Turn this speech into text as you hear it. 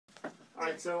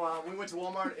Alright, so we went to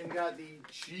Walmart and got the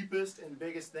cheapest and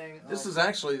biggest thing. This is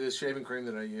actually the shaving cream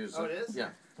that I use. Oh, it is? Yeah,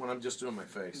 when I'm just doing my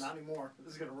face. Not anymore.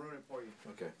 This is going to ruin it for you.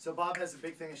 Okay. So Bob has a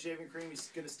big thing of shaving cream. He's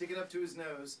going to stick it up to his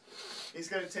nose. He's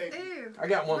going to take I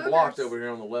got one blocked over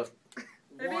here on the left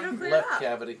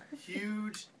cavity.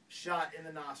 Huge shot in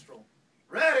the nostril.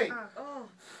 Ready, Oh.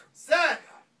 set,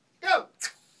 go!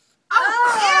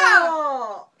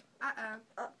 Oh!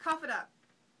 Uh-oh. Cough it up.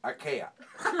 I can't.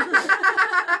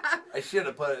 I should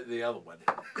have put it in the other one.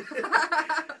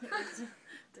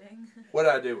 Dang. What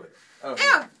did I do with it? Oh, Ew!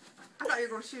 I thought you were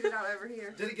going to shoot it out over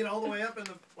here. Did it get all the way up in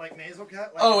the nasal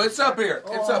cut? Like, oh, it's up here.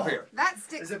 It's up here. That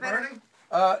sticks Is it better.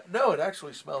 burning? No, it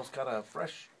actually smells kind of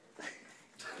fresh.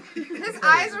 His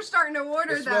eyes are starting to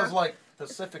water, It though. smells like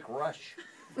Pacific Rush.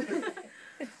 Ew!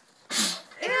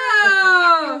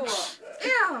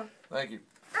 Ew! Thank you.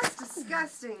 That's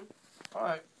disgusting. All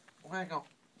right, well, hang on.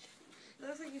 It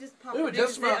looks like you just popped Ooh, a it big does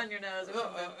zit smell. on your nose or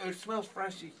something. It smells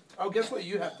freshy. Oh, guess what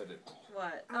you have to do?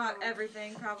 What?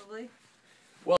 Everything, probably.